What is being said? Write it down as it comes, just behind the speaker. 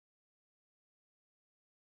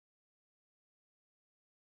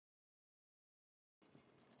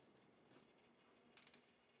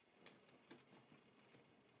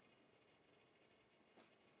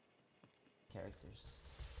characters.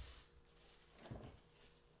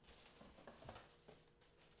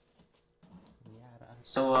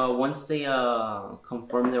 So once they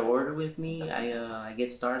confirm their order with me, I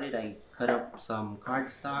get started. I cut up some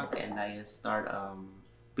cardstock and I start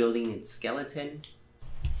building its skeleton.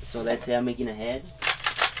 So let's say I'm making a head.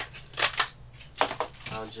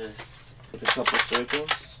 I'll just put a couple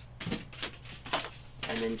circles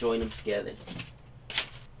and then join them together.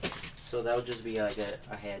 So that would just be like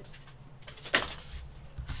a head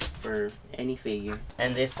for any figure.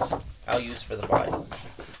 And this I'll use for the body.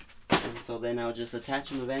 And so then I'll just attach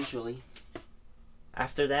them eventually.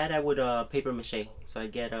 After that I would paper mache. So I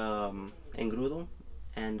get engrudo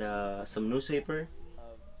and some newspaper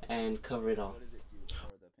and cover it all.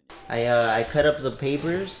 I cut up the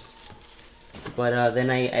papers, but then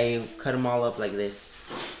I cut them all up like this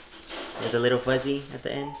with a little fuzzy at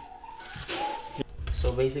the end.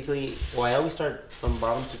 So basically, well, I always start from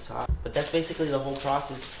bottom to top, but that's basically the whole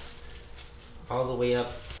process all the way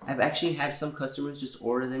up. I've actually had some customers just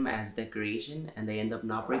order them as decoration and they end up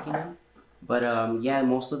not breaking them. But yeah,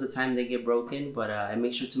 most of the time they get broken, but I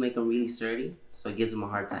make sure to make them really sturdy so it gives them a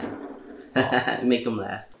hard time. Make them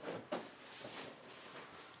last.